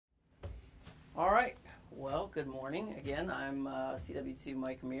All right. Well, good morning. Again, I'm CW2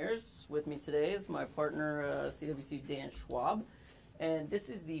 Mike Mears. With me today is my partner, CW2 Dan Schwab. And this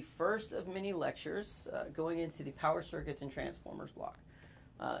is the first of many lectures going into the power circuits and transformers block.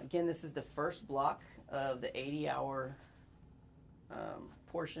 Again, this is the first block of the 80-hour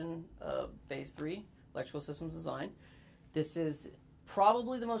portion of Phase 3, Electrical Systems Design. This is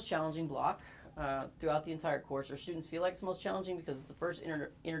probably the most challenging block throughout the entire course. Our students feel like it's the most challenging because it's the first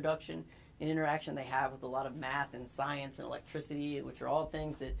introduction and interaction they have with a lot of math and science and electricity, which are all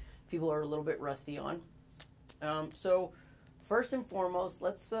things that people are a little bit rusty on. So first and foremost,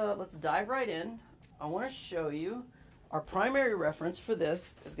 let's dive right in. I want to show you our primary reference for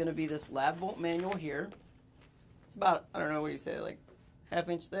this is going to be this lab bolt manual here. It's about, I don't know, what do you say, like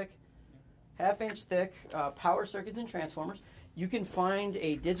half-inch thick? Half-inch thick, power circuits and transformers. You can find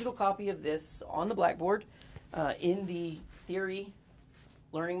a digital copy of this on the blackboard in the theory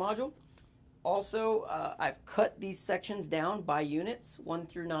learning module. Also, I've cut these sections down by units, 1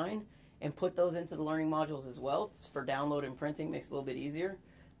 through 9, and put those into the learning modules as well. It's for download and printing, makes it a little bit easier.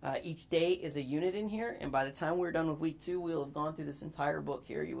 Each day is a unit in here, and by the time we're done with week 2, we'll have gone through this entire book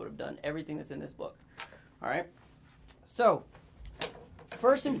here. You would have done everything that's in this book. All right? So,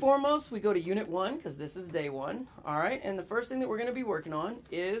 first and foremost, we go to Unit 1, because this is day 1. All right? And the first thing that we're going to be working on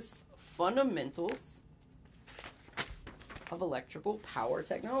is fundamentals of electrical power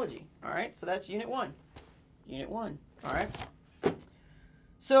technology. All right? So that's Unit 1. Unit 1. All right?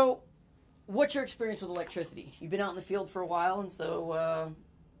 So, what's your experience with electricity? You've been out in the field for a while, and so...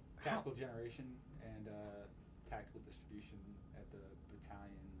 tactical generation and tactical distribution at the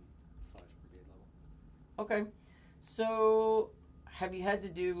battalion/brigade level. Okay. So, have you had to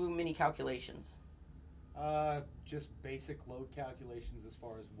do many calculations? Just basic load calculations as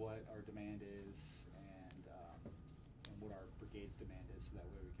far as what our demand is and what our brigade's demand is, so that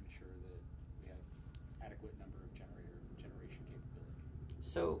way we can ensure that we have adequate number of generation capability.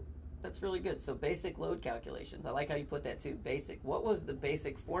 So, that's really good. So, basic load calculations. I like how you put that too. Basic. What was the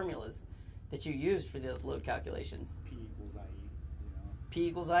basic formulas that you used for those load calculations? P equals IE. P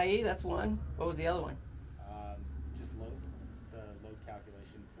equals IE, that's one. What was the other one? Just the load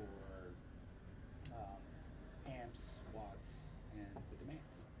calculation for amps, watts, and the demand.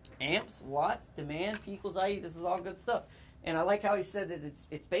 Amps, watts, demand, P equals IE. This is all good stuff. And I like how he said that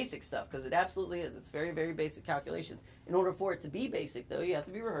it's basic stuff, because it absolutely is. It's very, very basic calculations. In order for it to be basic, though, you have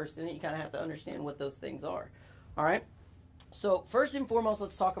to be rehearsed in it. You kind of have to understand what those things are. All right? So first and foremost,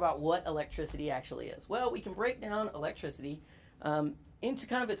 let's talk about what electricity actually is. Well, we can break down electricity into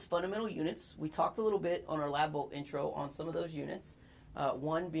kind of its fundamental units. We talked a little bit on our lab bolt intro on some of those units,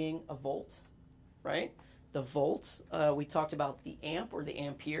 one being a volt, right? The volt, we talked about the amp or the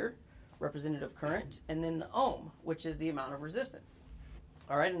ampere, representative current, and then the ohm, which is the amount of resistance.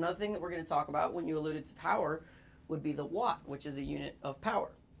 All right, another thing that we're going to talk about when you alluded to power would be the watt, which is a unit of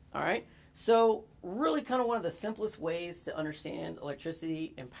power. All right, so really kind of one of the simplest ways to understand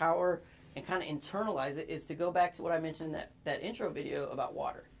electricity and power and kind of internalize it is to go back to what I mentioned in that intro video about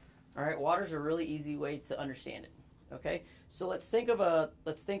water. All right, water's a really easy way to understand it. Okay, so let's think of a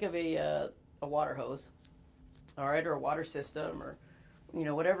water hose, all right, or a water system, or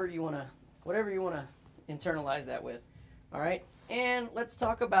whatever you want to internalize that with. All right, and let's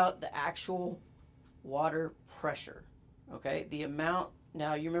talk about the actual water pressure. Okay, the amount.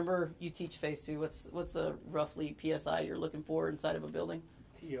 Now you remember you teach Phase 2. What's a roughly PSI you're looking for inside of a building?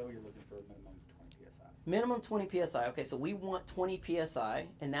 TO, you're looking for a minimum 20 psi. Minimum 20 psi. Okay, so we want 20 psi,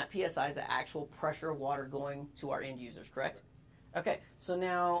 and that psi is the actual pressure of water going to our end users, correct? Okay, so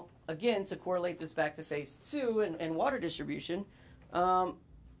now again, to correlate this back to Phase 2 and water distribution.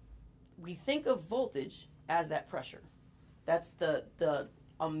 We think of voltage as that pressure. That's the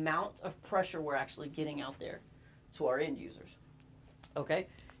amount of pressure we're actually getting out there to our end users. Okay,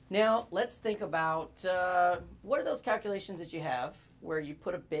 now let's think about what are those calculations that you have where you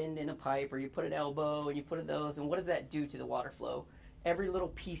put a bend in a pipe or you put an elbow and you put those, and what does that do to the water flow? Every little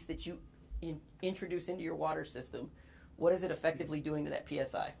piece that you introduce into your water system, what is it effectively doing to that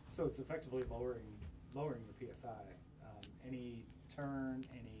PSI? So it's effectively lowering the PSI. Any turn,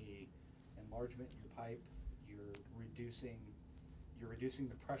 any enlargement in your pipe, you're reducing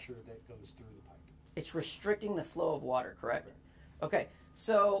the pressure that goes through the pipe. It's restricting the flow of water, correct? Okay,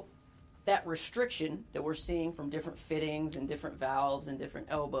 so that restriction that we're seeing from different fittings and different valves and different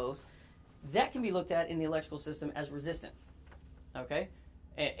elbows, that can be looked at in the electrical system as resistance. Okay,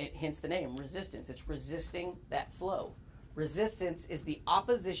 hence the name, resistance. It's resisting that flow. Resistance is the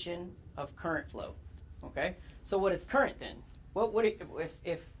opposition of current flow. Okay, so what is current then? Well,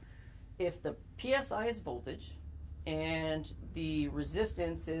 if the PSI is voltage and the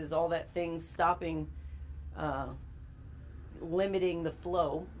resistance is all that thing stopping, limiting the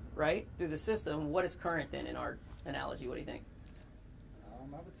flow, right, through the system. What is current then in our analogy? What do you think?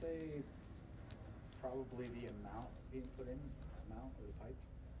 I would say probably the amount being put in, amount of the pipe,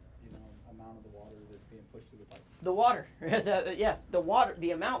 amount of the water that's being pushed through the pipe. The water. Yes, the water,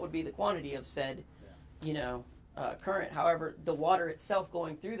 the amount would be the quantity of said, current. However, the water itself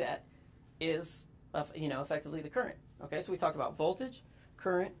going through that is, effectively the current. Okay, so we talked about voltage,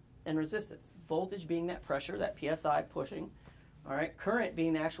 current, and resistance. Voltage being that pressure, that PSI pushing. All right, current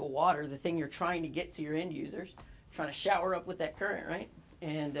being the actual water, the thing you're trying to get to your end users, trying to shower up with that current, right?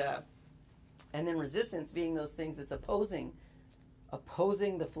 And then resistance being those things that's opposing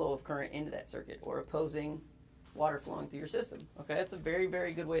the flow of current into that circuit, or opposing water flowing through your system. Okay, that's a very,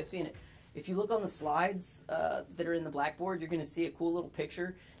 very good way of seeing it. If you look on the slides that are in the blackboard, you're going to see a cool little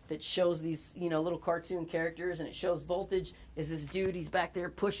picture that shows these, little cartoon characters, and it shows voltage is this dude, he's back there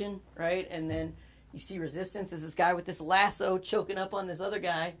pushing, right? And then you see resistance is this guy with this lasso choking up on this other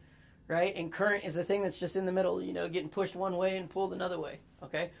guy, right? And current is the thing that's just in the middle, getting pushed one way and pulled another way,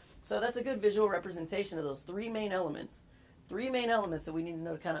 okay? So that's a good visual representation of those three main elements that we need to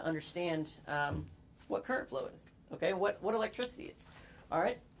know to kind of understand what current flow is, okay? What electricity is, all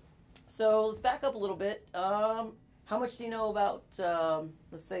right? So let's back up a little bit. How much do you know about,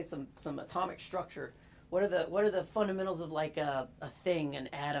 let's say, some atomic structure? What are the fundamentals of like a thing, an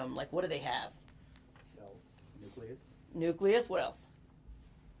atom? Like, what do they have? Cells, nucleus. What else?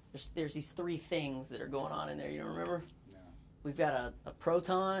 There's these three things that are going on in there. You don't remember? No. We've got a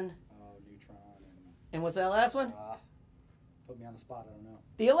proton. Neutron. And what's that last one? Put me on the spot. I don't know.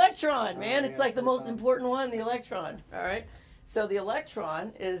 The electron, man. It's yeah, like the most important one, the electron. All right. So the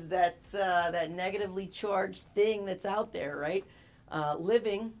electron is that negatively charged thing that's out there, right?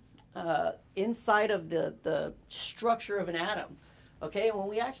 Living inside of the structure of an atom. Okay. And when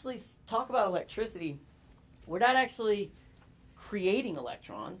we actually talk about electricity, we're not actually creating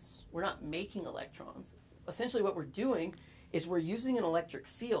electrons. We're not making electrons. Essentially what we're doing is we're using an electric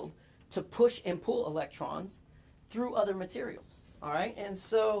field to push and pull electrons through other materials. All right. And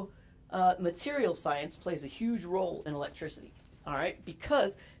so material science plays a huge role in electricity. All right,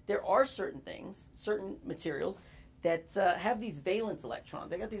 because there are certain materials that have these valence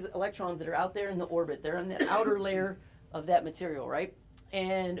electrons. They got these electrons that are out there in the orbit. They're in the outer layer of that material, right?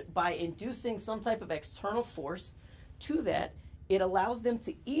 And by inducing some type of external force to that, it allows them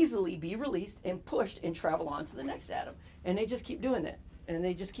to easily be released and pushed and travel on to the next atom. And they just keep doing that. And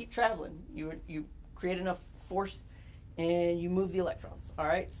they just keep traveling. You create enough force and you move the electrons. All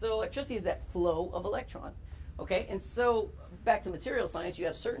right, so electricity is that flow of electrons. Okay, and so back to material science, you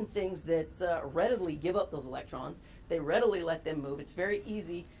have certain things that readily give up those electrons. They readily let them move. It's very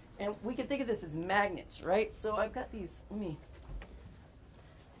easy. And we can think of this as magnets, right? So I've got these, let me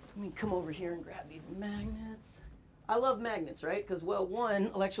come over here and grab these magnets. I love magnets, right? Because, well, one,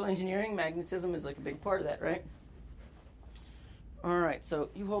 electrical engineering, magnetism is like a big part of that, right? All right, so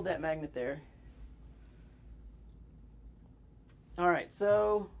you hold that magnet there. All right,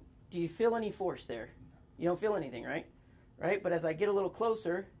 so do you feel any force there? You don't feel anything, right? Right? But as I get a little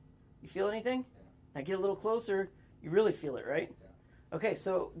closer, you feel anything? I get a little closer, you really feel it, right? Okay,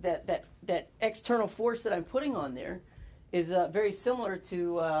 so that external force that I'm putting on there is very similar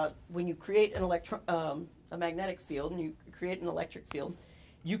to when you create a magnetic field and you create an electric field.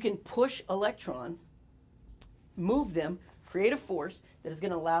 You can push electrons, move them, create a force that is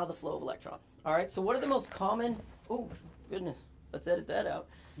going to allow the flow of electrons. All right, so what are the most common... Oh, goodness. Let's edit that out.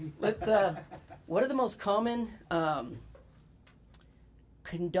 What are the most common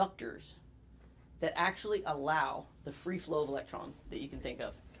conductors that actually allow the free flow of electrons that you can think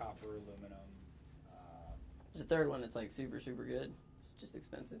of? Copper, aluminum. There's a third one that's like super, super good. It's just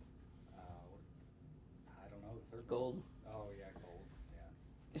expensive. I don't know. The third gold. One. Oh, yeah, gold.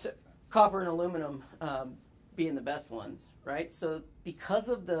 Yeah. So, copper and aluminum being the best ones, right? So because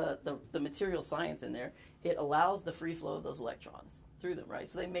of the material science in there, it allows the free flow of those electrons through them, right?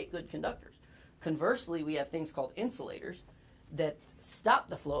 So they make good conductors. Conversely, we have things called insulators that stop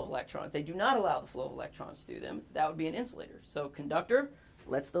the flow of electrons. They do not allow the flow of electrons through them. That would be an insulator. So conductor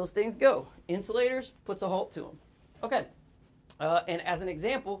lets those things go. Insulators puts a halt to them. Okay. And as an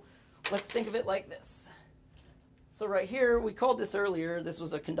example, let's think of it like this. So right here, we called this earlier, this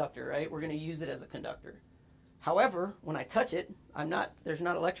was a conductor, right? We're going to use it as a conductor. However, when I touch it, there's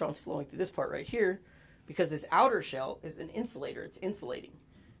not electrons flowing through this part right here because this outer shell is an insulator. It's insulating.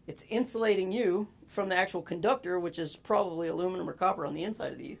 It's insulating you from the actual conductor, which is probably aluminum or copper on the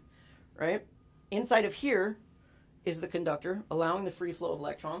inside of these, right? Inside of here is the conductor, allowing the free flow of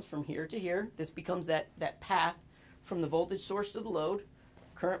electrons from here to here. This becomes that path from the voltage source to the load,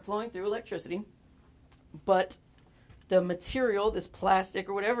 current flowing through, electricity, but the material, this plastic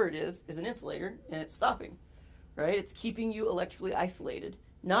or whatever it is an insulator, and it's stopping, right? It's keeping you electrically isolated,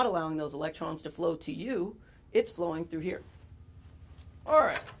 not allowing those electrons to flow to you. It's flowing through here. All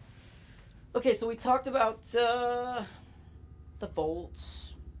right. Okay, so we talked about the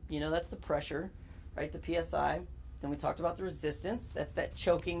volts. That's the pressure, right? The PSI. Then we talked about the resistance. That's that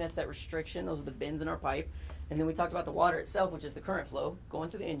choking. That's that restriction. Those are the bends in our pipe. And then we talked about the water itself, which is the current flow going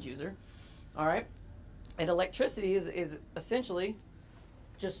to the end user. All right? And electricity is essentially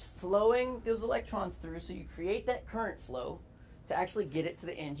just flowing those electrons through, so you create that current flow to actually get it to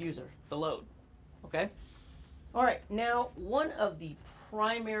the end user, the load. Okay? All right. Now, one of the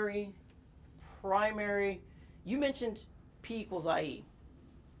primary, you mentioned P equals IE.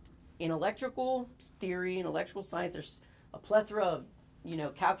 In electrical theory and electrical science, there's a plethora of,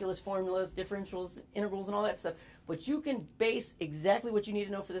 calculus formulas, differentials, integrals, and all that stuff. But you can base exactly what you need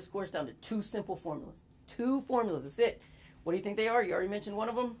to know for this course down to 2 simple formulas. 2 formulas, that's it. What do you think they are? You already mentioned one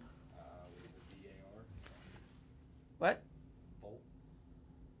of them. VAR. What? Volt.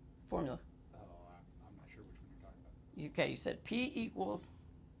 Formula. Oh, I'm not sure which one you're talking about. Okay, you said P equals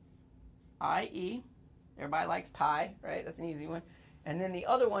IE. Everybody likes pi, right? That's an easy one. And then the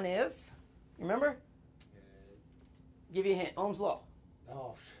other one is, you remember? Give you a hint. Ohm's law.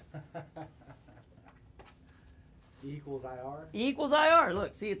 Oh. E equals IR? E equals IR.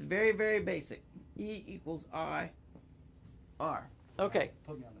 Look, see, it's very, very basic. E equals IR. Okay.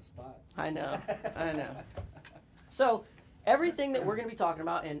 Put me on the spot. I know. So, everything that we're going to be talking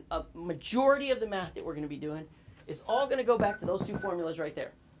about and a majority of the math that we're going to be doing is all going to go back to those 2 formulas right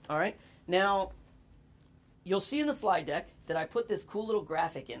there. All right? Now, you'll see in the slide deck that I put this cool little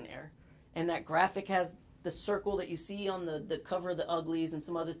graphic in there. And that graphic has the circle that you see on the cover of the Uglies and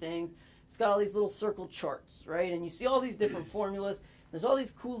some other things. It's got all these little circle charts, right? And you see all these different formulas. There's all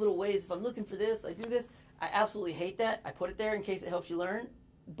these cool little ways. If I'm looking for this, I do this. I absolutely hate that. I put it there in case it helps you learn.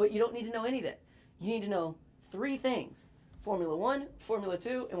 But you don't need to know any of that. You need to know 3 things. Formula 1, Formula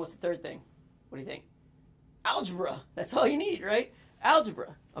 2, and what's the third thing? What do you think? Algebra. That's all you need, right?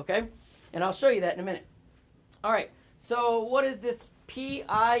 Algebra, okay? And I'll show you that in a minute. All right, so what is this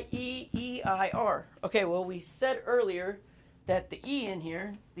PIEEIR? Okay, well, we said earlier that the E in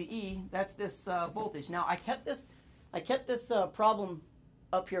here, the E, that's this voltage. Now, I kept this problem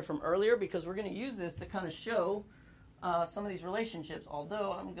up here from earlier because we're going to use this to kind of show some of these relationships,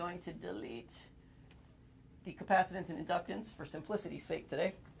 although I'm going to delete the capacitance and inductance for simplicity's sake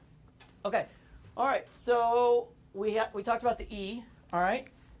today. Okay, all right, so we talked about the E, all right?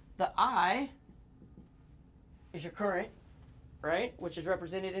 The I is your current, right, which is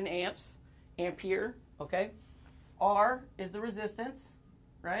represented in amps, ampere, okay? R is the resistance,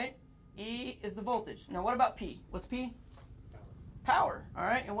 right? E is the voltage. Now, what about P? What's P? Power, all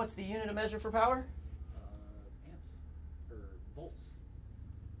right? And what's the unit of measure for power? Amps, or volts.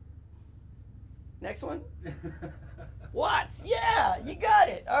 Next one? Watts, yeah, you got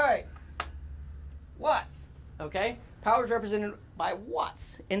it. All right, watts, okay? Power is represented by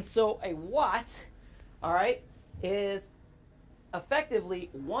watts. And so a watt, all right, is effectively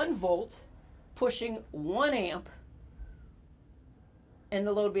 1 volt pushing 1 amp, and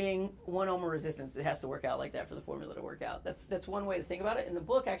the load being 1 ohm of resistance. It has to work out like that for the formula to work out. That's one way to think about it, and the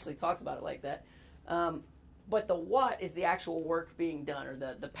book actually talks about it like that. But the watt is the actual work being done, or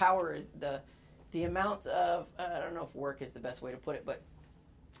the power is the amount of, I don't know if work is the best way to put it, but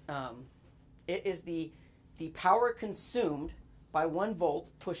it is the power consumed by 1 volt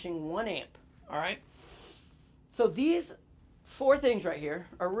pushing 1 amp, all right? So these 4 things right here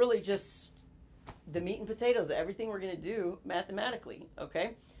are really just the meat and potatoes of everything we're going to do mathematically,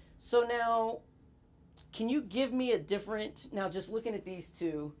 okay? So now, can you give me a different, now just looking at these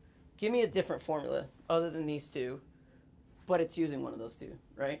 2, give me a different formula other than these 2, but it's using one of those 2,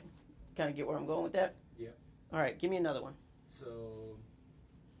 right? Kind of get where I'm going with that? Yeah. All right, give me another one. So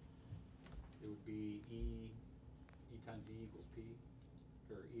it would be E times E equals P,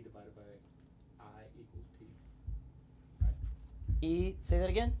 or E divided by I equals P. Right? E, say that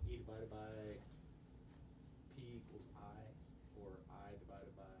again? E divided by P equals I, or I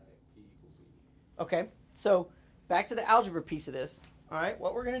divided by P equals E. Okay, so back to the algebra piece of this. All right,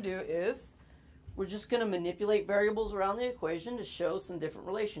 what we're going to do is we're just going to manipulate variables around the equation to show some different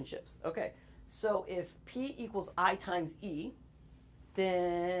relationships. Okay, so if P equals I times E,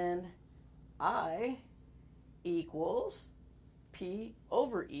 then I equals P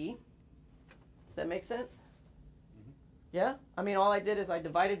over E. Does that make sense? Mm-hmm. Yeah? I mean, all I did is I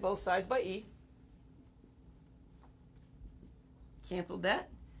divided both sides by E, canceled that,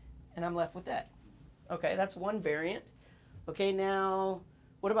 and I'm left with that. Okay, that's one variant. Okay, now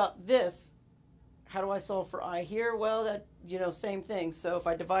what about this? How do I solve for I here? Well, that, same thing. So if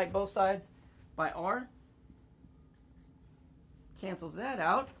I divide both sides by R, cancels that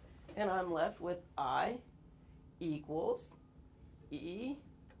out, and I'm left with I equals E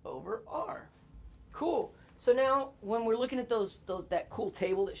over R. Cool. So now when we're looking at that cool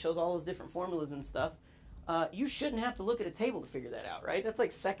table that shows all those different formulas and stuff, you shouldn't have to look at a table to figure that out, right? That's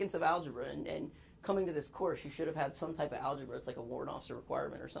like seconds of algebra, and coming to this course, you should have had some type of algebra. It's like a warrant officer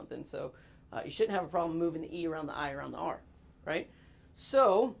requirement or something. So you shouldn't have a problem moving the E around the I around the R, right?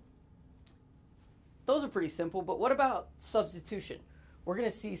 So those are pretty simple, but what about substitution? We're going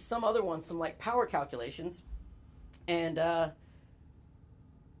to see some other ones, some like power calculations. And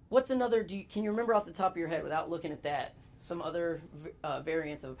what's another, can you remember off the top of your head without looking at that, some other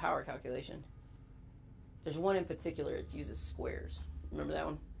variants of a power calculation? There's one in particular that uses squares. Remember that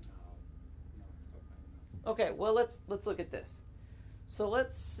one? Okay, well, let's look at this. So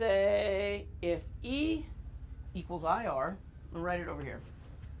let's say if E equals IR, I'll write it over here.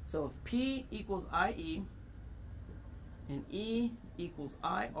 So if P equals IE and E equals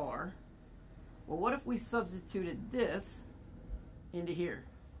IR, well, what if we substituted this into here?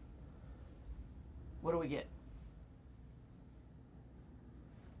 What do we get?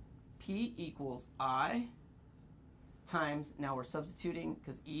 P equals I times, now we're substituting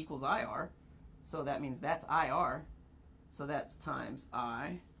because E equals IR, so that means that's IR, so that's times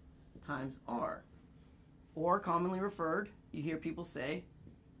I times R. Or commonly referred, you hear people say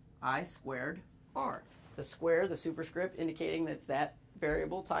I squared R. The square, the superscript, indicating that it's that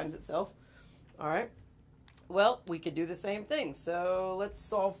variable times itself. All right. Well, we could do the same thing. So let's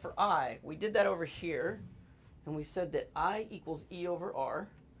solve for I. We did that over here, and we said that I equals E over R.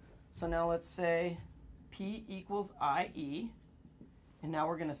 So now let's say P equals IE, and now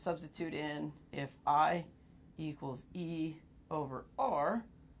we're going to substitute in if I equals E over R,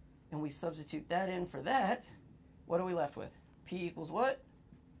 and we substitute that in for that, what are we left with? P equals what?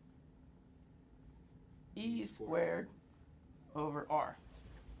 E squared over R.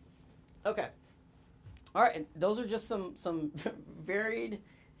 Okay. All right, and those are just some varied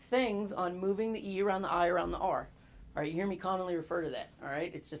things on moving the E around the I around the R. All right, you hear me commonly refer to that. All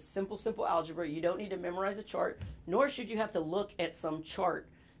right, it's just simple algebra. You don't need to memorize a chart, nor should you have to look at some chart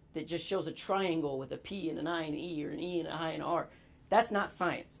that just shows a triangle with a P and an I and an E, or an E and an I and an R. That's not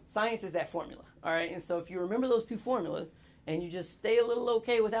science. Science is that formula. All right, and so if you remember those two formulas and you just stay a little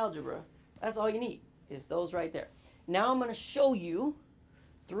okay with algebra, that's all you need, is those right there. Now I'm going to show you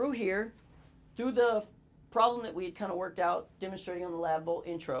through here, through the problem that we had kind of worked out, demonstrating on the lab bolt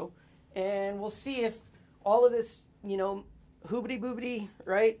intro, and we'll see if all of this, hoobity-boobity,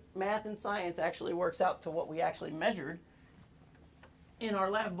 right, math and science actually works out to what we actually measured in our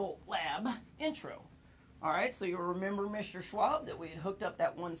lab bolt lab intro. All right, so you'll remember, Mr. Schwab, that we had hooked up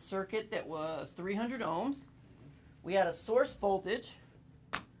that one circuit that was 300 ohms. We had a source voltage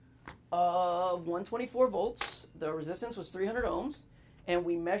of 124 volts. The resistance was 300 ohms, and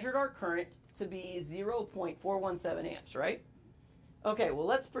we measured our current to be 0.417 amps, right? Okay, well,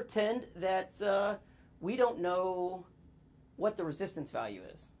 let's pretend that we don't know what the resistance value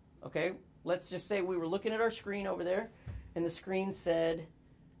is, okay? Let's just say we were looking at our screen over there, and the screen said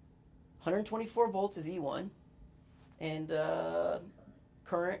 124 volts is E1, and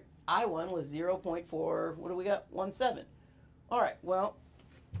current I1 was 0.4, what do we got? 17. All right, well,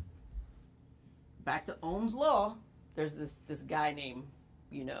 back to Ohm's law. There's this guy named,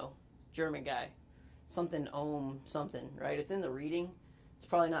 German guy, something Ohm something, right? It's in the reading. It's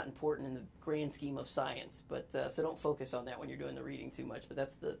probably not important in the grand scheme of science, but so don't focus on that when you're doing the reading too much, but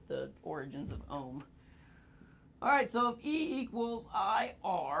that's the origins of Ohm. All right, so if E equals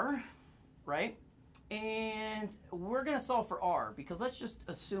IR, right, and we're going to solve for R, because let's just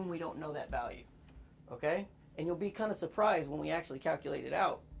assume we don't know that value, okay? And you'll be kind of surprised when we actually calculate it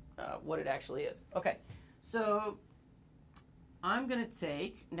out, what it actually is. Okay, so I'm going to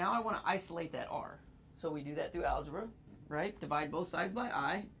take, now I want to isolate that R. So we do that through algebra, right? Divide both sides by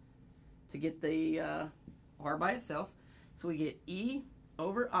I to get the R by itself. So we get E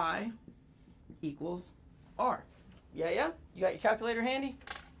over I equals R. Yeah? You got your calculator handy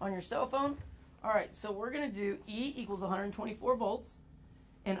on your cell phone? All right, so we're going to do E equals 124 volts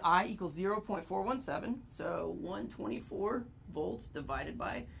and I equals 0.417. So 124 volts divided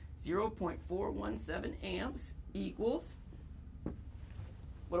by 0.417 amps equals,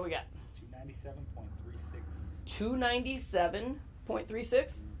 what do we got? 297.36.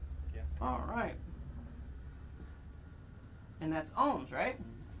 297.36? Yeah. All right. And that's ohms, right?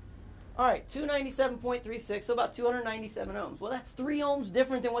 All right, 297.36, so about 297 ohms. Well, that's 3 ohms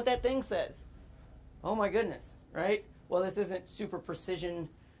different than what that thing says. Oh my goodness, right? Well, this isn't super precision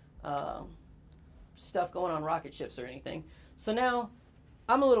stuff going on rocket ships or anything. So now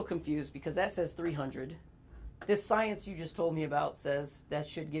I'm a little confused because that says 300. This science you just told me about says that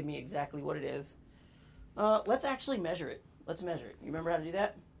should give me exactly what it is. Let's actually measure it. Let's measure it. You remember how to do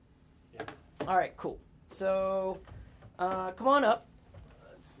that? Yeah. All right, cool. So come on up.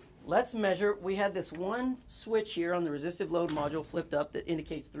 Let's measure. We had this one switch here on the resistive load module flipped up that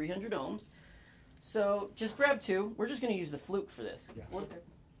indicates 300 ohms. So just grab two. We're just going to use the fluke for this. Yeah.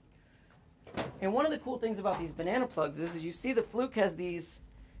 And one of the cool things about these banana plugs is you see the fluke has these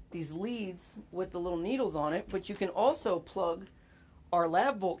leads with the little needles on it, but you can also plug our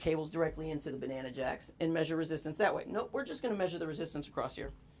lab volt cables directly into the banana jacks and measure resistance that way. Nope, we're just going to measure the resistance across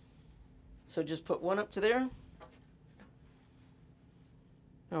here. So just put one up to there.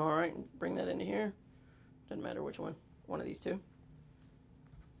 All right, bring that into here. Doesn't matter which one. One of these two.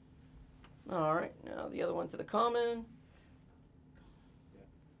 All right, now the other one to the common.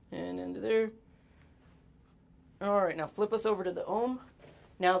 And into there. All right, now flip us over to the ohm.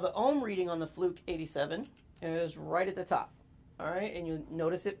 Now the ohm reading on the Fluke 87 is right at the top. All right, and you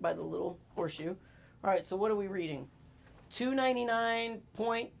notice it by the little horseshoe. All right, so what are we reading?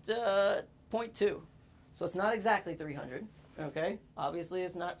 299.2. So it's not exactly 300. Okay, obviously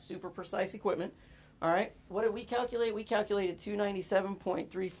it's not super precise equipment. All right, what did we calculate? We calculated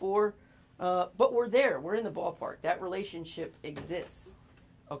 297.34, but we're there. We're in the ballpark. That relationship exists.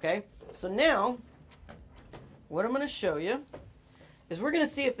 Okay, so now what I'm going to show you is we're going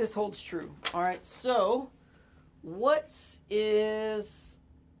to see if this holds true. All right, so what is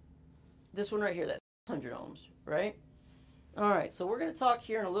this one right here? That's 100 ohms, right? All right, so we're going to talk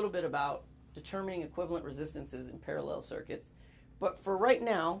here in a little bit about determining equivalent resistances in parallel circuits. But for right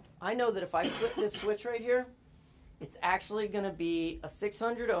now, I know that if I flip this switch right here, it's actually going to be a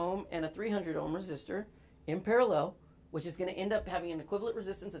 600 ohm and a 300 ohm resistor in parallel, which is going to end up having an equivalent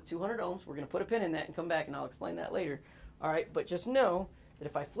resistance of 200 ohms. We're going to put a pin in that and come back and I'll explain that later. All right, but just know that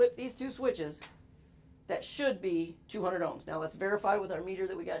if I flip these two switches, that should be 200 ohms. Now let's verify with our meter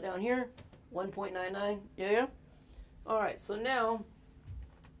that we got down here, 1.99, yeah? All right, so now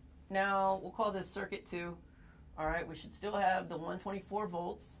we'll call this circuit 2. All right, we should still have the 124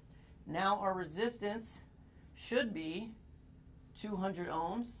 volts. Now our resistance should be 200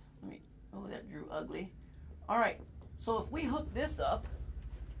 ohms. Oh, that drew ugly. All right, so if we hook this up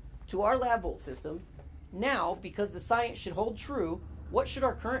to our lab volt system, now, because the science should hold true, what should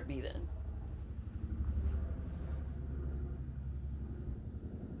our current be then?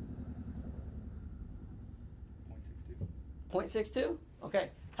 .62. Okay.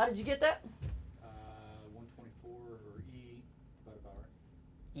 How did you get that? 124 or E divided by R.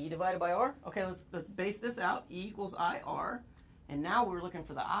 E divided by R? Okay, let's base this out. E equals IR. And now we're looking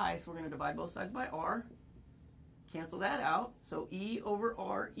for the I, so we're going to divide both sides by R. Cancel that out. So E over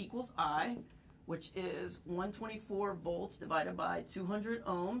R equals I, which is 124 volts divided by 200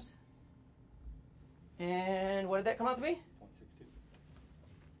 ohms. And what did that come out to be?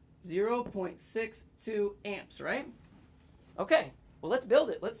 0.62 amps, right? Okay, well, let's build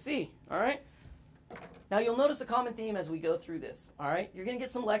it. Let's see, all right? Now, you'll notice a common theme as we go through this, all right? You're going to get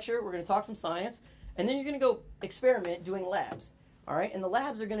some lecture. We're going to talk some science. And then you're going to go experiment doing labs, all right? And the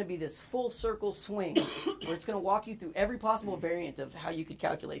labs are going to be this full circle swing where it's going to walk you through every possible variant of how you could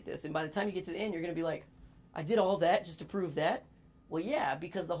calculate this. And by the time you get to the end, you're going to be like, I did all that just to prove that? Well, yeah,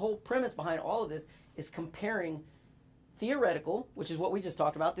 because the whole premise behind all of this is comparing theoretical, which is what we just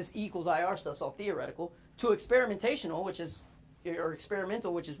talked about, this E equals IR stuff's all theoretical, to experimentational, which is, or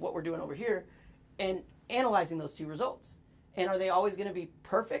experimental, which is what we're doing over here, and analyzing those two results. And are they always going to be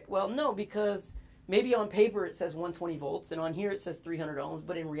perfect? Well, no, because maybe on paper it says 120 volts, and on here it says 300 ohms,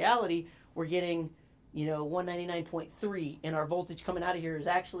 but in reality, we're getting, 199.3, and our voltage coming out of here is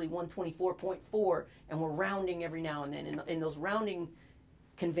actually 124.4, and we're rounding every now and then. And those rounding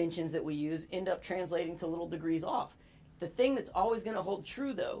conventions that we use end up translating to little degrees off. The thing that's always going to hold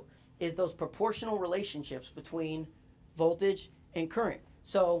true, though, is those proportional relationships between voltage and current.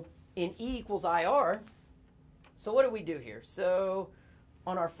 So in E equals IR, so what do we do here? So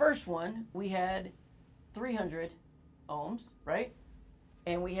on our first one, we had 300 ohms, right?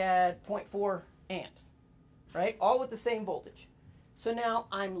 And we had 0.4 amps, right? All with the same voltage. So now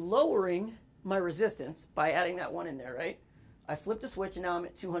I'm lowering my resistance by adding that one in there, right? I flipped the switch and now I'm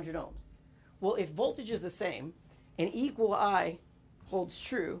at 200 ohms. Well, if voltage is the same and E equal I holds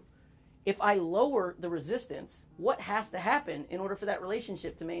true, if I lower the resistance, what has to happen in order for that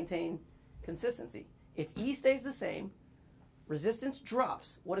relationship to maintain consistency? If E stays the same, resistance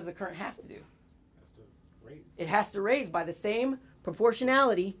drops, what does the current have to do? Has to raise. It has to raise by the same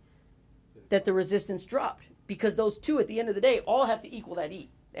proportionality that the resistance dropped, because those two at the end of the day all have to equal that E.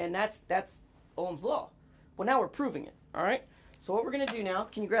 And that's Ohm's law. Well, now we're proving it. All right? So what we're going to do now,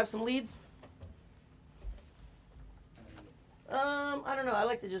 can you grab some leads? I don't know. I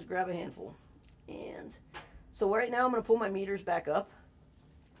like to just grab a handful. And so right now I'm going to pull my meters back up.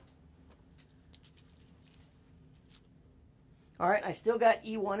 All right, I still got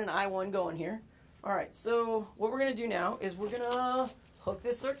E1 and I1 going here. All right, so what we're going to do now is we're going to hook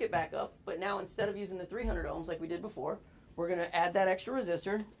this circuit back up, but now instead of using the 300 ohms like we did before, we're going to add that extra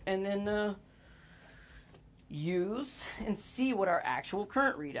resistor and then use and see what our actual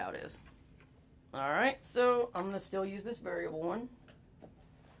current readout is. All right, so I'm going to still use this variable one.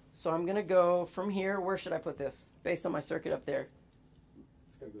 So I'm going to go from here. Where should I put this based on my circuit up there?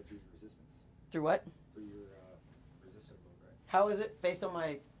 It's got to go through your resistance. Through what? Through your resistor load, right? How is it based on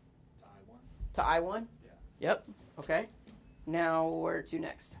my... To I1? To I1? Yeah. Yep. Okay. Now where to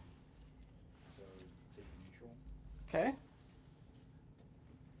next? So take neutral. Okay. And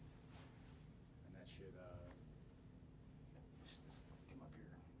that should just come up here.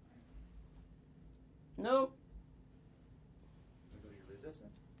 Nope. Go to your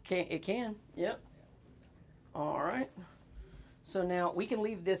resistance. It can. Yep. All right. So now we can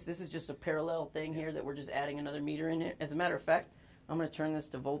leave this. This is just a parallel thing here that we're just adding another meter in it. As a matter of fact, I'm going to turn this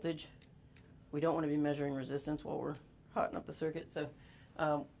to voltage. We don't want to be measuring resistance while we're hotting up the circuit, so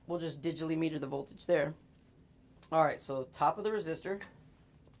we'll just digitally meter the voltage there. All right, so top of the resistor.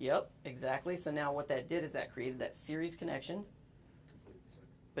 Yep, exactly. So now what that did is that created that series connection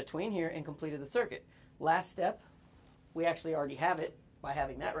between here and completed the circuit. Last step, we actually already have it by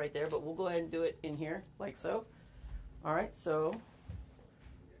having that right there, but we'll go ahead and do it in here like so. All right, so.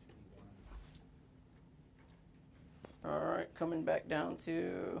 All right, coming back down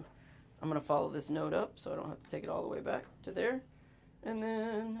to, I'm going to follow this node up so I don't have to take it all the way back to there. And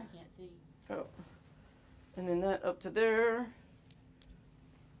then, I can't see. oh, and then that up to there,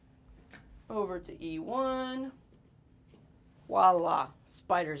 over to E1. Voila,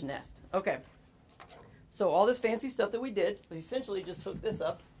 spider's nest. Okay, so all this fancy stuff that we did, we essentially just hooked this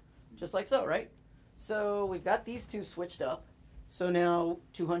up, just like so, right? So we've got these two switched up. So now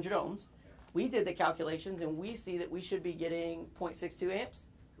 200 ohms. We did the calculations and we see that we should be getting 0.62 amps.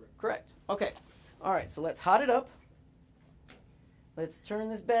 Correct. Okay. All right, so let's hot it up. Let's turn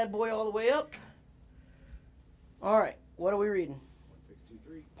this bad boy all the way up. All right, what are we reading?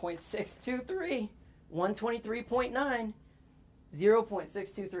 0.623. 123.9.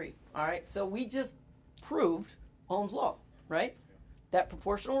 0.623. All right, so we just proved Ohm's law, right? That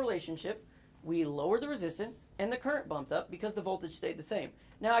proportional relationship. We lowered the resistance and the current bumped up because the voltage stayed the same.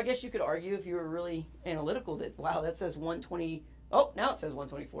 Now, I guess you could argue if you were really analytical that, wow, that says 120. Oh, now it says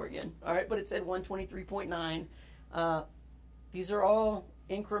 124 again. All right, but it said 123.9. These are all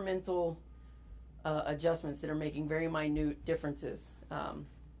incremental adjustments that are making very minute differences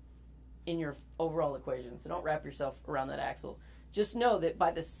in your overall equation. So don't wrap yourself around that axle. Just know that by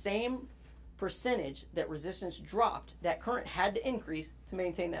the same percentage that resistance dropped, that current had to increase to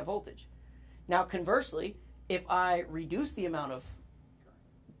maintain that voltage. Now, conversely, if I reduce the amount of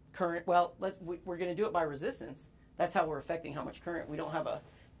current, well, we're going to do it by resistance. That's how we're affecting how much current. We don't have a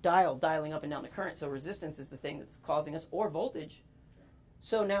dial dialing up and down the current, so resistance is the thing that's causing us, or voltage.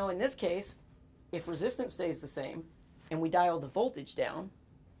 So now in this case, if resistance stays the same and we dial the voltage down,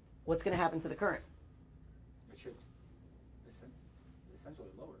 what's going to happen to the current? It should essentially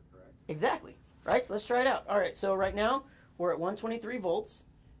lower, correct? Exactly. Right? So let's try it out. All right, so right now we're at 123 volts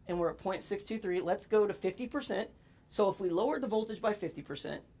and we're at 0.623. Let's go to 50%. So if we lowered the voltage by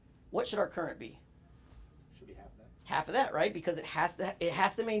 50%, what should our current be? Should be half of that. Half of that, right? Because it has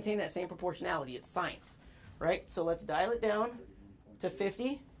to maintain that same proportionality. It's science, right? So let's dial it down to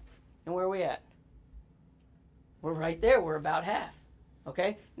 50. And where are we at? We're right there. We're about half.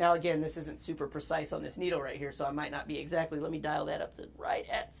 Okay? Now, again, this isn't super precise on this needle right here, so I might not be exactly. Let me dial that up to right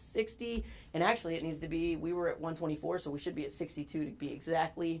at 60. And actually, it needs to be, we were at 124, so we should be at 62 to be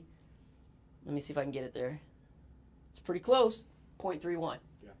exactly. Let me see if I can get it there. It's pretty close, 0.31.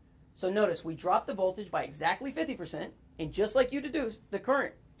 Yeah. So notice, we dropped the voltage by exactly 50%, and just like you deduced, the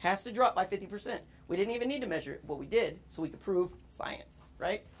current has to drop by 50%. We didn't even need to measure it, but we did, so we could prove science,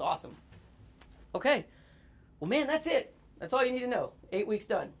 right? It's awesome. Okay. Well, man, that's it. That's all you need to know. 8 weeks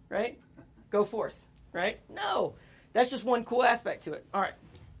done, right? Go forth, right? No. That's just one cool aspect to it. All right.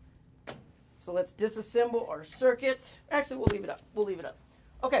 So let's disassemble our circuit. Actually, we'll leave it up. We'll leave it up.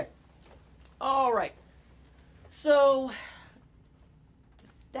 Okay. All right. So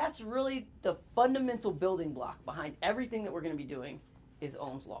that's really the fundamental building block behind everything that we're going to be doing is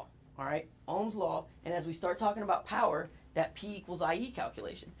Ohm's law. All right? Ohm's law. And as we start talking about power, that P equals IE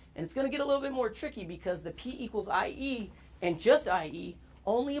calculation. And it's going to get a little bit more tricky because the P equals IE and just IE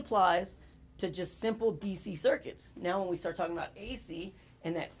only applies to just simple DC circuits. Now when we start talking about AC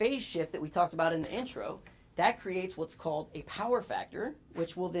and that phase shift that we talked about in the intro, that creates what's called a power factor,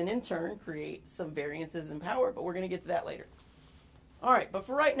 which will then in turn create some variances in power, but we're going to get to that later. All right, but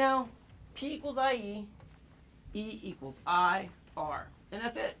for right now, P equals IE, E equals IR, and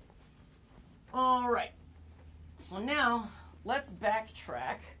that's it. All right, so now let's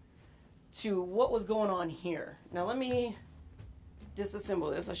backtrack to what was going on here. Now let me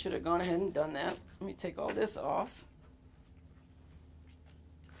disassemble this. I should have gone ahead and done that. Let me take all this off.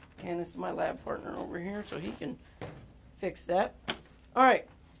 And this is my lab partner over here, so he can fix that. All right,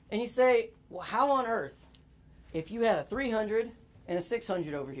 and you say, well, how on earth, if you had a 300 and a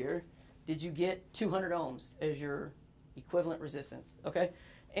 600 over here, did you get 200 ohms as your equivalent resistance? Okay,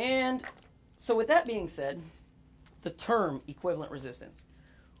 and so with that being said, the term equivalent resistance.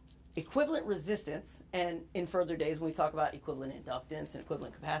 Equivalent resistance, and in further days when we talk about equivalent inductance and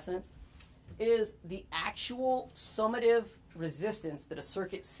equivalent capacitance, is the actual summative resistance that a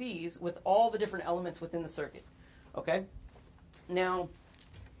circuit sees with all the different elements within the circuit. Okay? Now,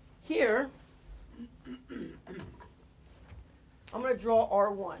 here, I'm going to draw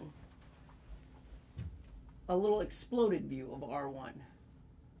R1. A little exploded view of R1.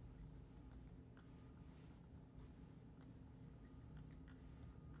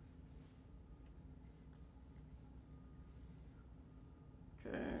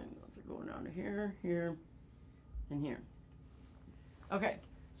 Okay, going down to here, here, and here. Okay,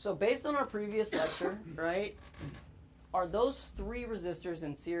 so based on our previous lecture, right, are those three resistors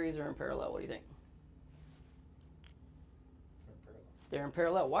in series or in parallel? What do you think? They're in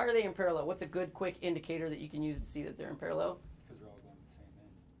parallel. Why are they in parallel? What's a good quick indicator that you can use to see that they're in parallel? Because they're all going to the same end.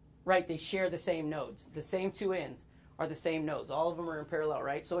 Right, they share the same nodes. The same two ends are the same nodes. All of them are in parallel,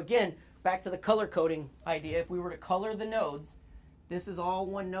 right? So again, back to the color coding idea. If we were to color the nodes, this is all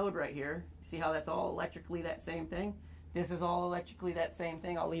one node right here. See how that's all electrically that same thing? This is all electrically that same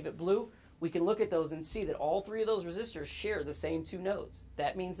thing. I'll leave it blue. We can look at those and see that all three of those resistors share the same two nodes.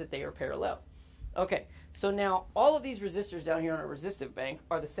 That means that they are parallel. Okay, so now all of these resistors down here on a resistive bank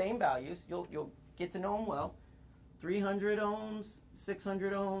are the same values. You'll get to know them well. 300 ohms,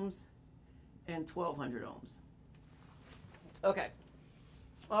 600 ohms, and 1200 ohms. Okay,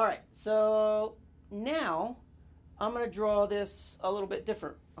 all right, so now I'm going to draw this a little bit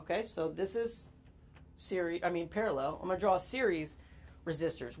different. Okay, so this is parallel. I'm going to draw a series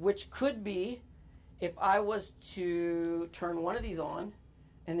resistors, which could be if I was to turn one of these on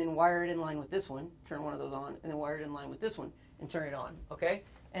and then wire it in line with this one, turn one of those on, and then wire it in line with this one and turn it on, okay?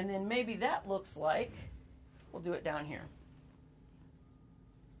 And then maybe that looks like, we'll do it down here.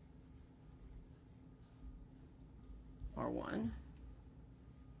 R1.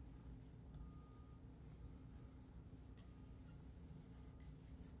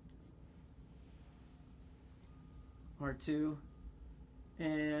 R2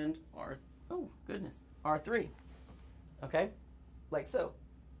 and R3, okay, like so.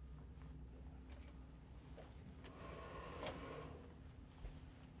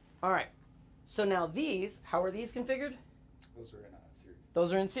 All right, so now these, how are these configured? Those are in series.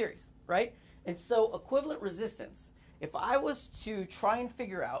 Those are in series, right? And so equivalent resistance, if I was to try and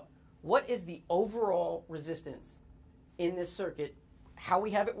figure out what is the overall resistance in this circuit, how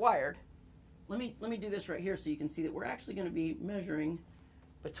we have it wired, let me do this right here so you can see that we're actually going to be measuring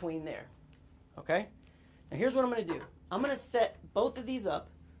between there, okay? Now here's what I'm going to do. I'm going to set both of these up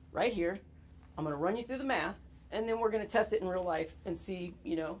right here. I'm going to run you through the math, and then we're going to test it in real life and see,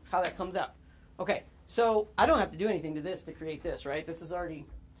 you know, how that comes out. Okay, so I don't have to do anything to this to create this, right? This is already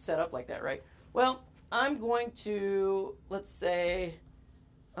set up like that, right? Well, I'm going to, let's say,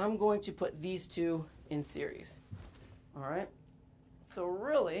 I'm going to put these two in series, all right? So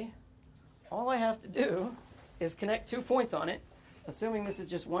really, all I have to do is connect 2 points on it, assuming this is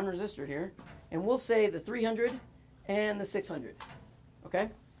just one resistor here, and we'll say the 300 and the 600, okay?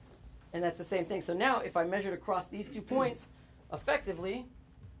 And that's the same thing. So now if I measured across these 2 points, effectively,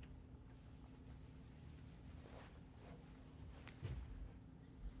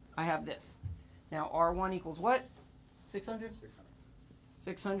 I have this. Now R1 equals what? 600? 600.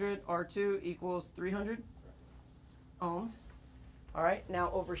 600. R2 equals 300 ohms. All right,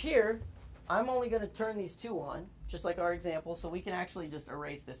 now over here, I'm only going to turn these two on, just like our example, so we can actually just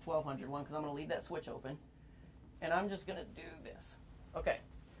erase this 1200 one because I'm going to leave that switch open. And I'm just going to do this. Okay,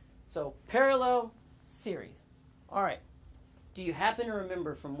 so parallel, series. All right, do you happen to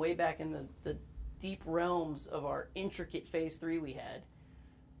remember from way back in the deep realms of our intricate phase 3 we had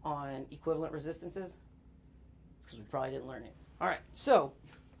on equivalent resistances? It's because we probably didn't learn it. All right, so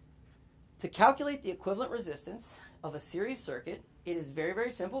to calculate the equivalent resistance of a series circuit, it is very,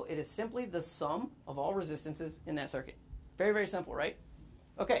 very simple. It is simply the sum of all resistances in that circuit. Very, very simple, right?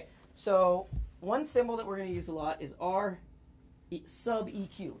 Okay, so one symbol that we're going to use a lot is R sub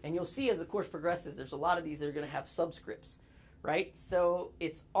EQ. And you'll see as the course progresses, there's a lot of these that are going to have subscripts, right? So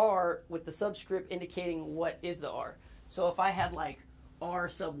it's R with the subscript indicating what is the R. So if I had like R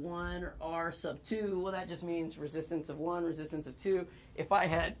sub 1 or R sub 2, well, that just means resistance of 1, resistance of 2. If I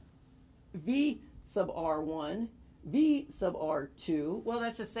had V sub R1, V sub R2, well,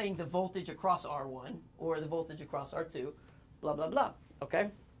 that's just saying the voltage across R1 or the voltage across R2, blah, blah, blah, okay?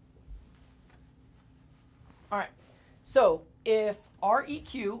 All right, so if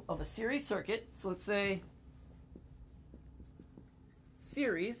Req of a series circuit, so let's say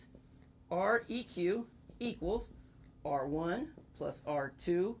series Req equals R1 plus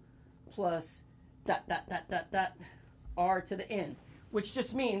R2 plus ... R to the N, which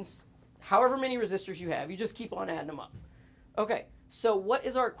just means however many resistors you have, you just keep on adding them up. Okay, so what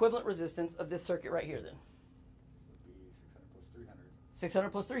is our equivalent resistance of this circuit right here then? It would be 600 plus 300. 600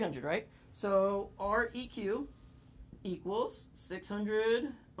 plus 300, right? So Req equals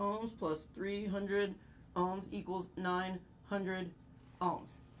 600 ohms plus 300 ohms equals 900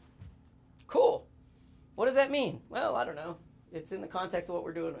 ohms. Cool. What does that mean? Well, I don't know. It's in the context of what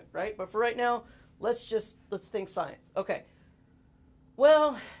we're doing, right? But for right now, let's think science. Okay.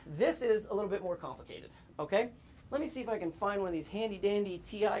 Well, this is a little bit more complicated, okay? Let me see if I can find one of these handy-dandy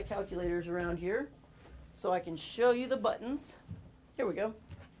TI calculators around here so I can show you the buttons. Here we go.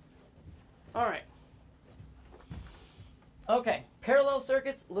 All right. Okay, parallel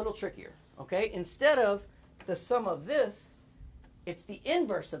circuits, a little trickier, okay? Instead of the sum of this, it's the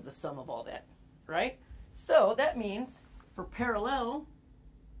inverse of the sum of all that, right? So that means for parallel,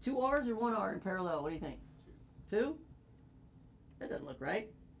 2 R's or 1 R in parallel, what do you think? 2? That doesn't look right.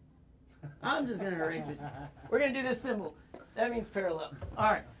 I'm just going to erase it. We're going to do this symbol. That means parallel.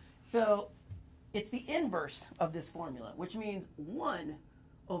 All right, so it's the inverse of this formula, which means 1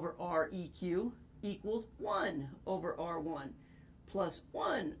 over Req equals 1 over R1 plus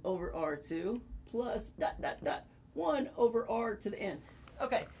 1 over R2 plus ... 1 over R to the N.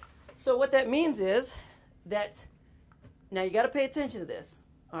 Okay, so what that means is that, now you got to pay attention to this,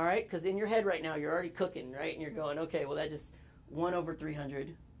 all right? Because in your head right now, you're already cooking, right? And you're going, okay, well, that just 1 over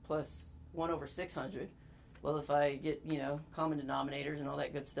 300 plus 1 over 600. Well, if I get, common denominators and all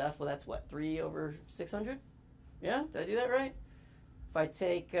that good stuff, well, that's what, 3 over 600? Yeah, did I do that right? If I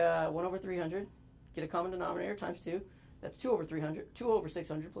take 1 over 300, get a common denominator times 2, that's 2 over 300, 2 over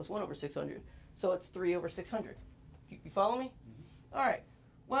 600 plus 1 over 600. So it's 3 over 600. You follow me? Mm-hmm. All right.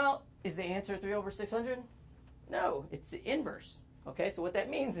 Well, is the answer 3 over 600? No, it's the inverse. Okay, so what that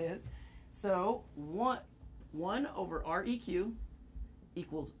means is, so 1 over Req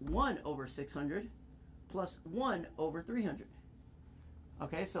equals 1 over 600 plus 1 over 300.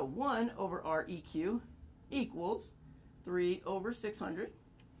 Okay, so 1 over Req equals 3 over 600.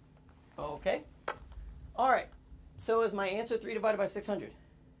 Okay. All right. So is my answer 3 divided by 600?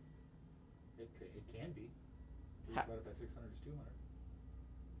 It can be. 3 divided by 600 is 200.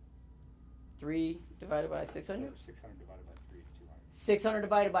 3 divided by 600? 600 divided by 3 is 200. 600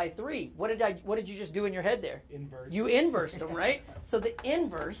 divided by 3. What did you just do in your head there? Inverse. You inversed them, right? So the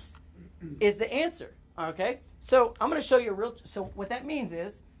inverse is the answer. Okay? So I'm going to show you so what that means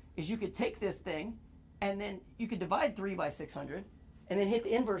is you could take this thing and then you could divide 3 by 600 and then hit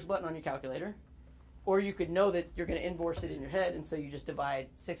the inverse button on your calculator. Or you could know that you're going to inverse it in your head, and so you just divide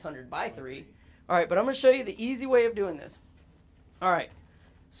 600 by 3. All right, but I'm going to show you the easy way of doing this. All right,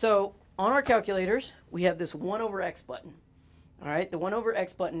 so on our calculators, we have this 1 over x button. All right, the 1 over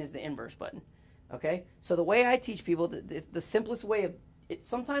x button is the inverse button. Okay, so the way I teach people, the simplest way of it,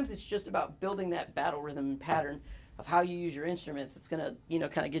 sometimes it's just about building that battle rhythm and pattern of how you use your instruments. It's going to,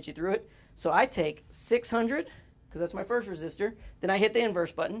 kind of get you through it. So I take 600, because that's my first resistor, then I hit the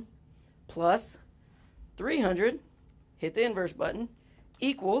inverse button, plus 300, hit the inverse button,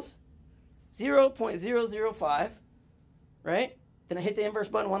 equals 0.005, right? Then I hit the inverse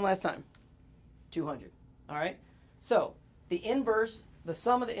button one last time, 200, all right? So the inverse, the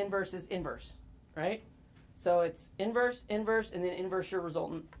sum of the inverse is inverse, right? So it's inverse, inverse, and then inverse your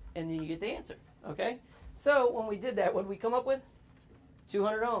resultant, and then you get the answer, okay? So when we did that, what did we come up with?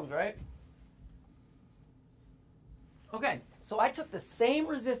 200 ohms, right? Okay, so I took the same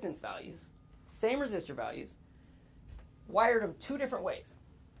resistance values, same resistor values, wired them 2 different ways.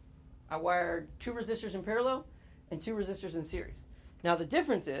 I wired 2 resistors in parallel and 2 resistors in series. Now the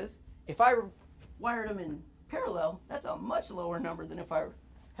difference is, if I wired them in parallel, that's a much lower number than if I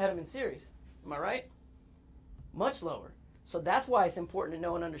had them in series. Am I right? Much lower. So that's why it's important to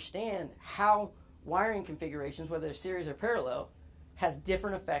know and understand how wiring configurations, whether they're series or parallel, has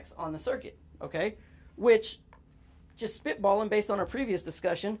different effects on the circuit, okay? Which, just spitballing based on our previous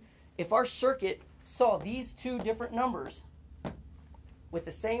discussion, if our circuit saw these two different numbers with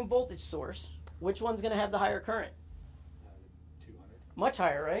the same voltage source, which one's going to have the higher current? 200. Much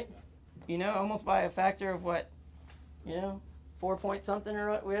higher, right? Yeah. You know, almost by a factor of what? You know, 4 point something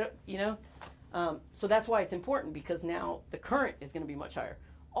or what, you know? So that's why it's important, because now the current is going to be much higher.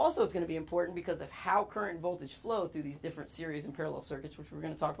 Also, it's going to be important because of how current and voltage flow through these different series and parallel circuits, which we're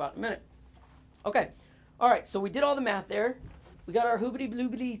going to talk about in a minute. Okay. All right, so we did all the math there. We got our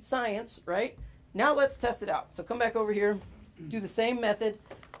hoobity-bloobity science, right? Now let's test it out. So come back over here, do the same method.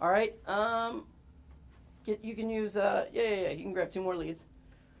 All right. You can use, you can grab 2 more leads.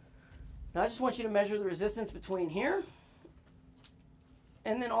 Now I just want you to measure the resistance between here,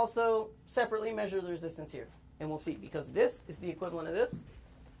 and then also separately measure the resistance here. And we'll see, because this is the equivalent of this,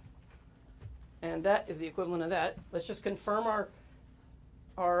 and that is the equivalent of that. Let's just confirm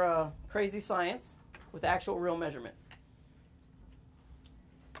our crazy science with actual real measurements.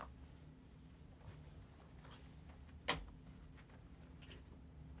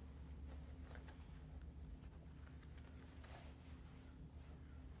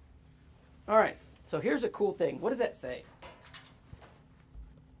 All right, so here's a cool thing. What does that say?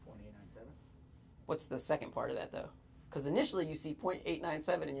 0.897. What's the second part of that, though? Because initially you see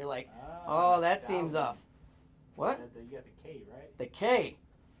 0.897 and you're like, oh, that seems off. What? You got the K, right? The K.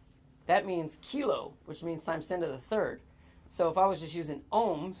 That means kilo, which means times 10 to the third. So if I was just using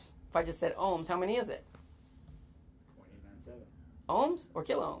ohms, if I just said ohms, how many is it? 0.897. Ohms or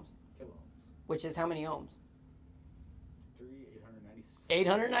kilo ohms? Kilo ohms. Which is how many ohms? 897.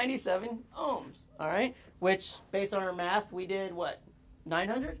 897 ohms, all right? Which, based on our math, we did what,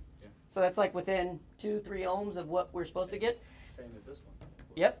 900? Yeah. So that's like within 2-3 ohms of what we're supposed to get. Same as this one.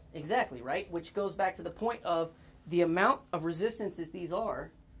 Yep, exactly, right? Which goes back to the point of the amount of resistances these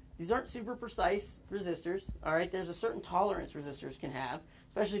aren't super precise resistors, all right? There's a certain tolerance resistors can have,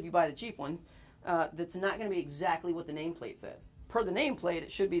 especially if you buy the cheap ones, that's not going to be exactly what the nameplate says. Per the nameplate,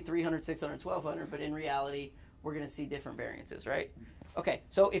 it should be 300, 600, 1200, but in reality, we're going to see different variances, right? Okay,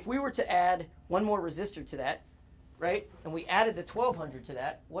 so if we were to add one more resistor to that, right, and we added the 1200 to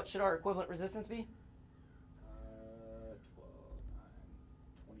that, what should our equivalent resistance be? 12,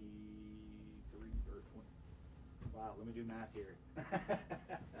 9, 23, or 20. Wow, let me do math here.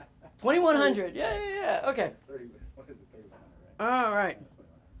 2100, yeah, okay. 30, what is it, 3100, right?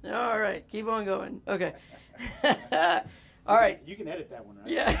 All right, keep on going, okay. All right. You can edit that one, right?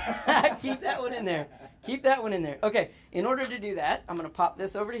 Yeah, keep that one in there. Keep that one in there. Okay, in order to do that, I'm going to pop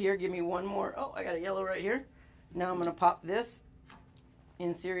this over to here. Give me one more. Oh, I got a yellow right here. Now I'm going to pop this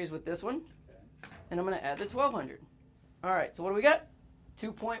in series with this one, and I'm going to add the 1200. All right, so what do we got?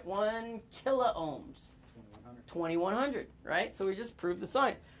 2.1 kilo ohms. 2100, right? So we just proved the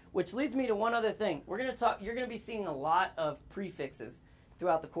science, which leads me to one other thing. We're going to talk. You're going to be seeing a lot of prefixes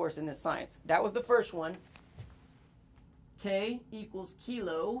throughout the course in this science. That was the first one. K equals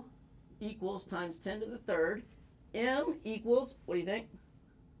kilo equals times 10 to the third. M equals, what do you think?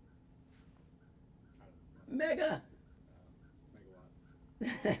 Mega.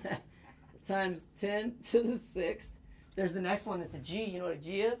 Megawatt. Times 10 to the sixth. There's the next one that's a G. You know what a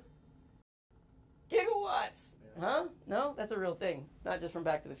G is? Gigawatts. Yeah. Huh? No? That's a real thing. Not just from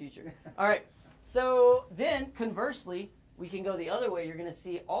Back to the Future. All right. So then, conversely, we can go the other way. You're going to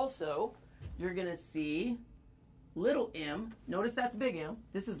see little m. Notice that's big M.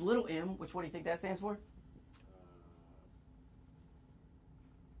 This is little m, which what do you think that stands for?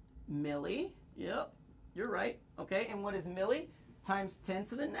 Milli. Yep, you're right. Okay, and what is milli? Times 10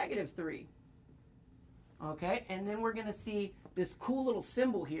 to the negative 3. Okay, and then we're going to see this cool little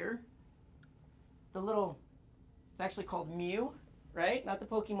symbol here. It's actually called mu, right? Not the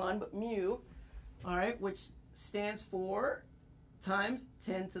Pokemon, but mu. All right, which stands for times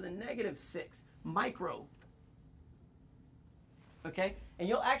 10 to the negative 6. Micro. Okay, and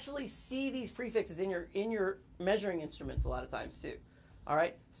you'll actually see these prefixes in your measuring instruments a lot of times too. All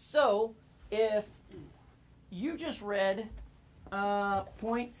right, so if you just read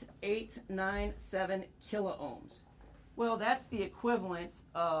 0.897 kilo ohms, well, that's the equivalent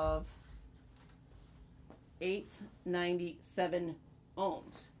of 897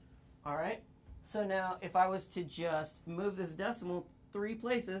 ohms. All right, so now if I was to just move this decimal 3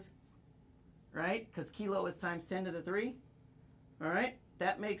 places, right, because kilo is times 10 to the 3. All right,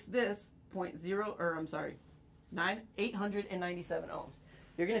 that makes this 897 ohms.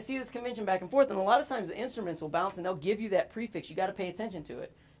 You're going to see this convention back and forth, and a lot of times the instruments will bounce, and they'll give you that prefix. You got to pay attention to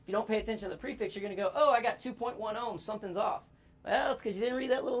it. If you don't pay attention to the prefix, you're going to go, oh, I got 2.1 ohms, something's off. Well, it's because you didn't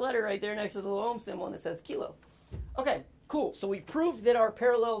read that little letter right there next to the little ohm symbol and it says kilo. Okay, cool. So we proved that our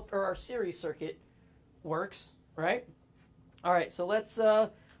parallels or our series circuit works, right? All right, so let's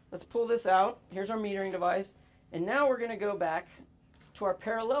pull this out. Here's our metering device. And now we're going to go back to our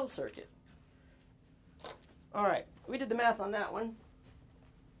parallel circuit. All right, we did the math on that one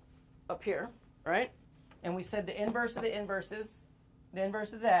up here, right? And we said the inverse of the inverse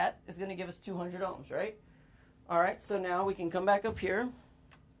of that is going to give us 200 ohms, right? All right, so now we can come back up here.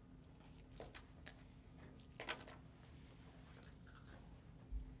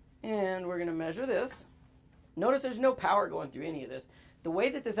 And we're going to measure this. Notice there's no power going through any of this. The way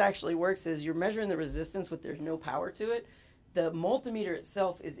that this actually works is you're measuring the resistance with there's no power to it. The multimeter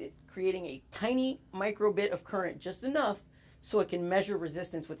itself is creating a tiny microbit of current, just enough so it can measure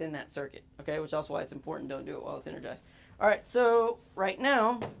resistance within that circuit, okay? Which is also why it's important, don't do it while it's energized. All right, so right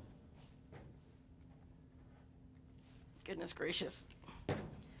now, goodness gracious.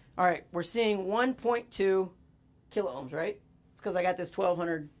 All right, we're seeing 1.2 kilo ohms, right? It's because I got this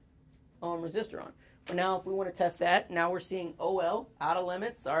 1200 ohm resistor on. But now if we want to test that, now we're seeing OL, out of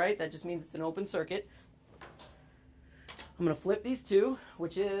limits. All right, that just means it's an open circuit. I'm going to flip these two,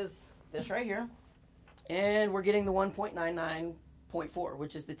 which is this right here. And we're getting the 1.99.4,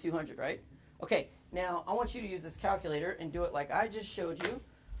 which is the 200, right? Okay, now I want you to use this calculator and do it like I just showed you.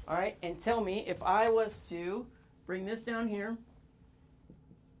 All right, and tell me if I was to bring this down here,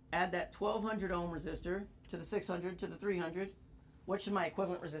 add that 1200 ohm resistor to the 600 to the 300, what should my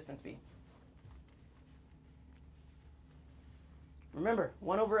equivalent resistance be? Remember,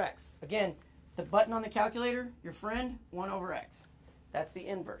 1 over x. Again, the button on the calculator, your friend, 1 over x. That's the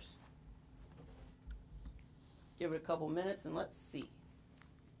inverse. Give it a couple minutes and let's see.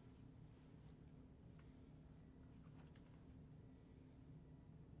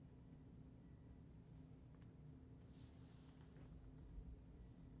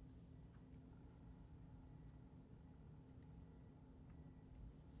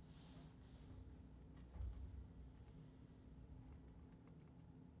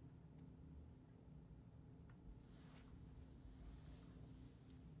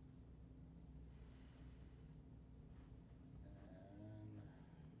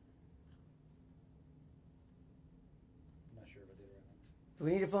 We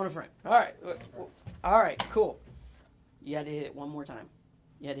need to phone a friend. All right. All right, cool. You had to hit it one more time.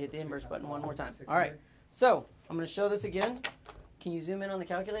 You had to hit the inverse button one more time. All right. So I'm going to show this again. Can you zoom in on the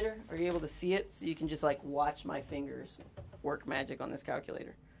calculator? Are you able to see it so you can just like watch my fingers work magic on this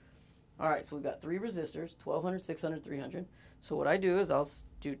calculator? All right, so we've got 3 resistors, 1200, 600, 300. So what I do is I'll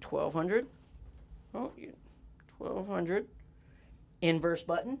do 1200. Oh, 1200. Inverse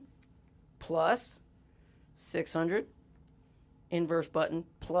button plus 600. Inverse button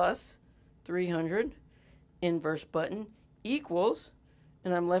plus 300, inverse button equals,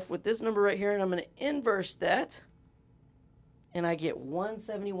 and I'm left with this number right here, and I'm going to inverse that, and I get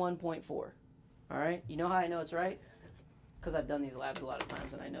 171.4. All right? You know how I know it's right? Because I've done these labs a lot of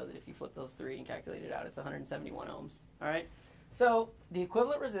times, and I know that if you flip those 3 and calculate it out, it's 171 ohms. All right? So the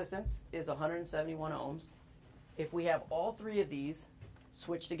equivalent resistance is 171 ohms. If we have all 3 of these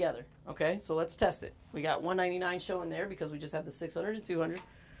switch together. Okay, so let's test it. We got 199 showing there because we just had the 600 and 200.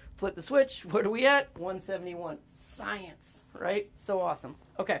 Flip the switch. What are we at? 171. Science, right? So awesome.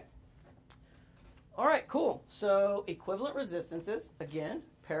 Okay. All right, cool. So equivalent resistances, again,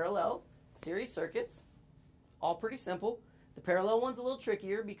 parallel series circuits, all pretty simple. The parallel one's a little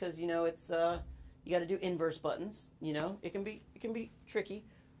trickier because you know it's you got to do inverse buttons. You know it can be tricky.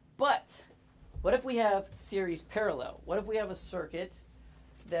 But what if we have series parallel? What if we have a circuit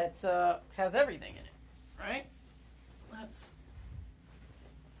that has everything in it, right? Let's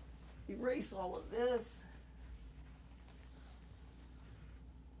erase all of this.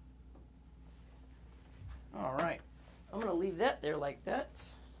 All right, I'm going to leave that there like that.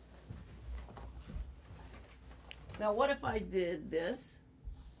 Now, what if I did this?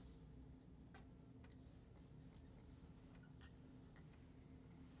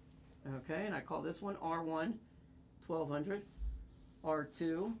 Okay, and I call this one R1, 1200.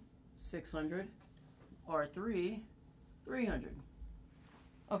 R2, 600, R3, 300.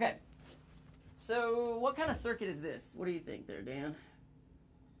 Okay, so what kind of circuit is this? What do you think there, Dan?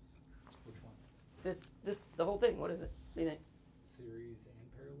 Which one? The whole thing, what is it? What do you think? Series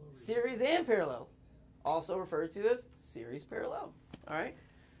and parallel? Series and parallel, also referred to as series parallel. All right,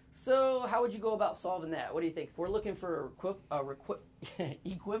 so how would you go about solving that? What do you think? If we're looking for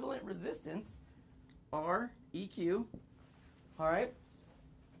equivalent resistance, R, EQ, all right.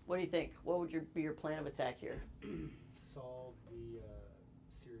 What do you think? What would be your plan of attack here? Solve the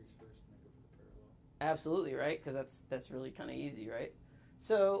series Absolutely, right? Because that's really kind of easy, right?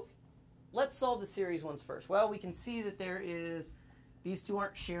 So let's solve the series ones first. Well, we can see that these two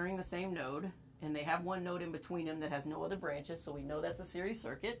aren't sharing the same node, and they have one node in between them that has no other branches, so we know that's a series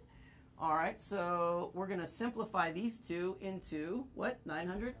circuit. All right, so we're going to simplify these two into, what,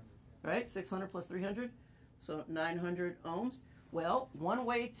 900, right? 600 plus 300, so 900 ohms. Well, one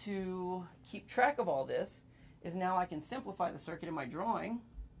way to keep track of all this is now I can simplify the circuit in my drawing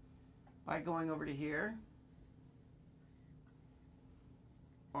by going over to here,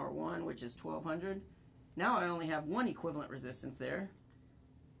 R1, which is 1200. Now I only have one equivalent resistance there.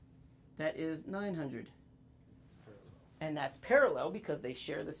 That is 900. And that's parallel because they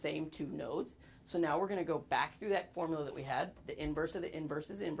share the same two nodes. So now we're going to go back through that formula that we had. The inverse of the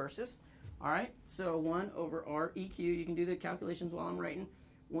inverses, inverses. All right, so 1 over Req. You can do the calculations while I'm writing.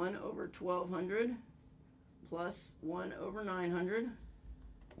 1 over 1200 plus 1 over 900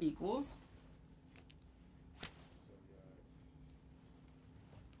 equals.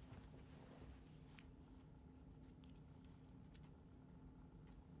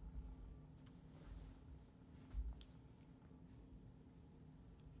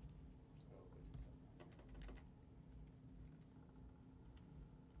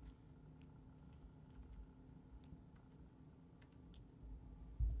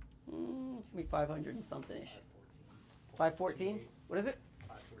 It's going to be 500 and something-ish. 514? What is it?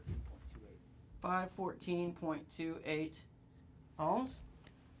 514.28. 514.28 ohms.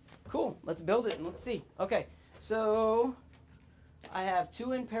 Cool. Let's build it and let's see. Okay, so I have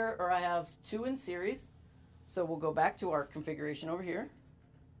two in series. So we'll go back to our configuration over here.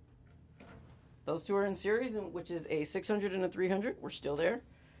 Those two are in series, which is a 600 and a 300. We're still there.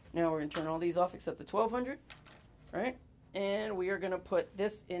 Now we're going to turn all these off except the 1200, right? And we are going to put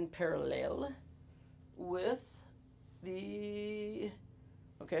this in parallel with the,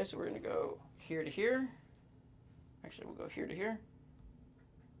 okay, so we're going to go here to here. Actually, we'll go here to here.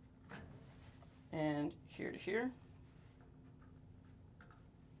 And here to here.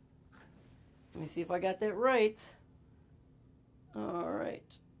 Let me see if I got that right. All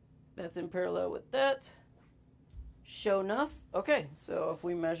right. That's in parallel with that. Show enough. Okay, so if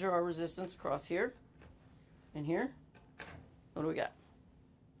we measure our resistance across here and here, what do we got?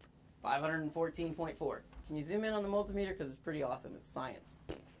 514.4. Can you zoom in on the multimeter? Because it's pretty awesome. It's science.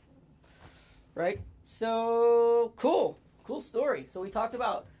 Right? So, cool. Cool story. So we talked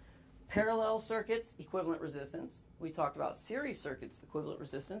about parallel circuits, equivalent resistance. We talked about series circuits, equivalent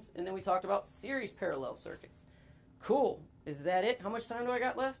resistance. And then we talked about series parallel circuits. Cool. Is that it? How much time do I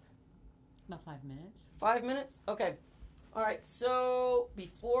got left? About 5 minutes. 5 minutes? Okay. All right, so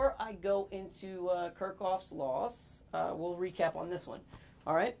before I go into Kirchhoff's laws, we'll recap on this one.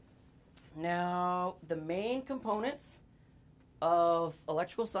 All right. Now, the main components of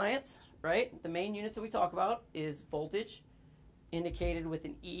electrical science, right? The main units that we talk about is voltage, indicated with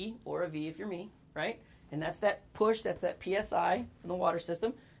an E or a V if you're me, right? And that's that push, that's that PSI in the water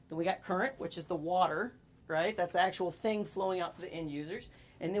system. Then we got current, which is the water, right? That's the actual thing flowing out to the end users.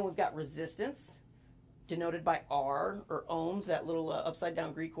 And then we've got resistance, denoted by R, or ohms, that little upside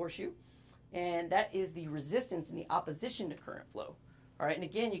down Greek horseshoe. And that is the resistance in the opposition to current flow. All right, and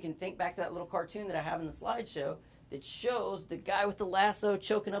again, you can think back to that little cartoon that I have in the slideshow that shows the guy with the lasso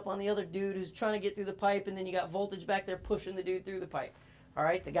choking up on the other dude who's trying to get through the pipe, and then you got voltage back there pushing the dude through the pipe. All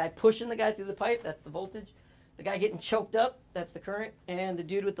right, the guy pushing the guy through the pipe, that's the voltage. The guy getting choked up, that's the current. And the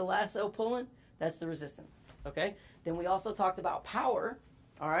dude with the lasso pulling, that's the resistance. Okay, then we also talked about power,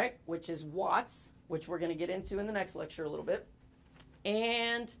 all right, which is watts, which we're going to get into in the next lecture a little bit,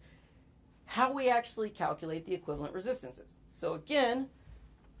 and how we actually calculate the equivalent resistances. So again,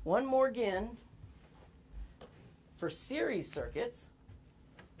 one more again, for series circuits,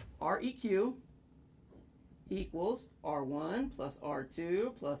 Req equals R1 plus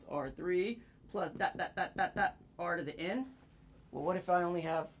R2 plus R3 plus R to the N. Well, what if I only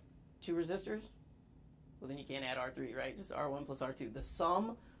have two resistors? Well, then you can't add R3, right? Just R1 plus R2. The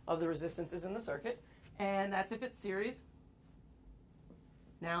sum of the resistances in the circuit, and that's if it's series.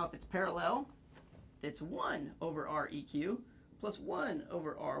 Now, if it's parallel, it's 1 over Req plus 1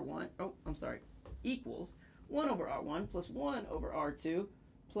 over R1, equals 1 over R1 plus 1 over R2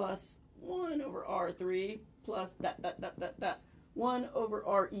 plus 1 over R3 plus 1 over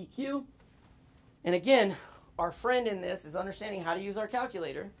Req. And again, our friend in this is understanding how to use our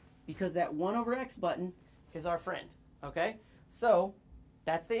calculator, because that 1 over X button is our friend, okay? So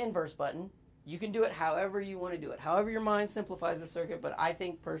that's the inverse button. You can do it however you want to do it, however your mind simplifies the circuit, but I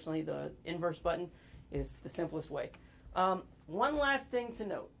think personally the inverse button is the simplest way. One last thing to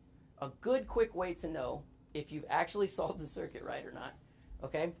note, a good quick way to know if you've actually solved the circuit right or not,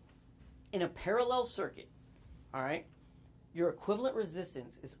 okay? In a parallel circuit, all right, your equivalent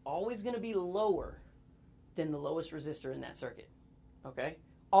resistance is always going to be lower than the lowest resistor in that circuit, okay?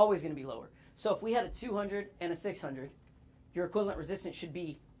 Always going to be lower. So if we had a 200 and a 600, your equivalent resistance should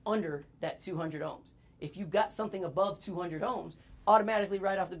be under that 200 ohms. If you got something above 200 ohms, automatically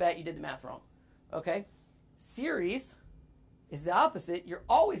right off the bat you did the math wrong, okay? Series is the opposite. You're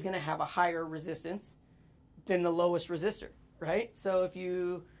always going to have a higher resistance than the lowest resistor, right? So if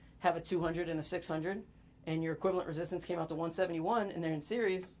you have a 200 and a 600 and your equivalent resistance came out to 171 and they're in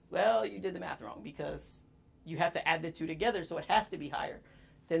series, well, you did the math wrong because you have to add the two together, so it has to be higher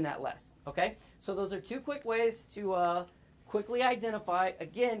than that less, okay? So those are two quick ways to quickly identify,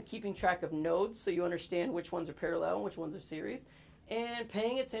 again, keeping track of nodes so you understand which ones are parallel and which ones are series, and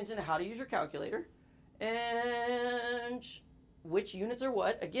paying attention to how to use your calculator and which units are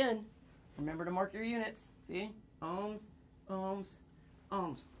what. Again, remember to mark your units. See? Ohms, ohms,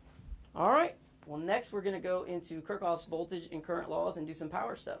 ohms. All right. Well, next we're going to go into Kirchhoff's voltage and current laws and do some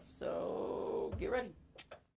power stuff. So get ready.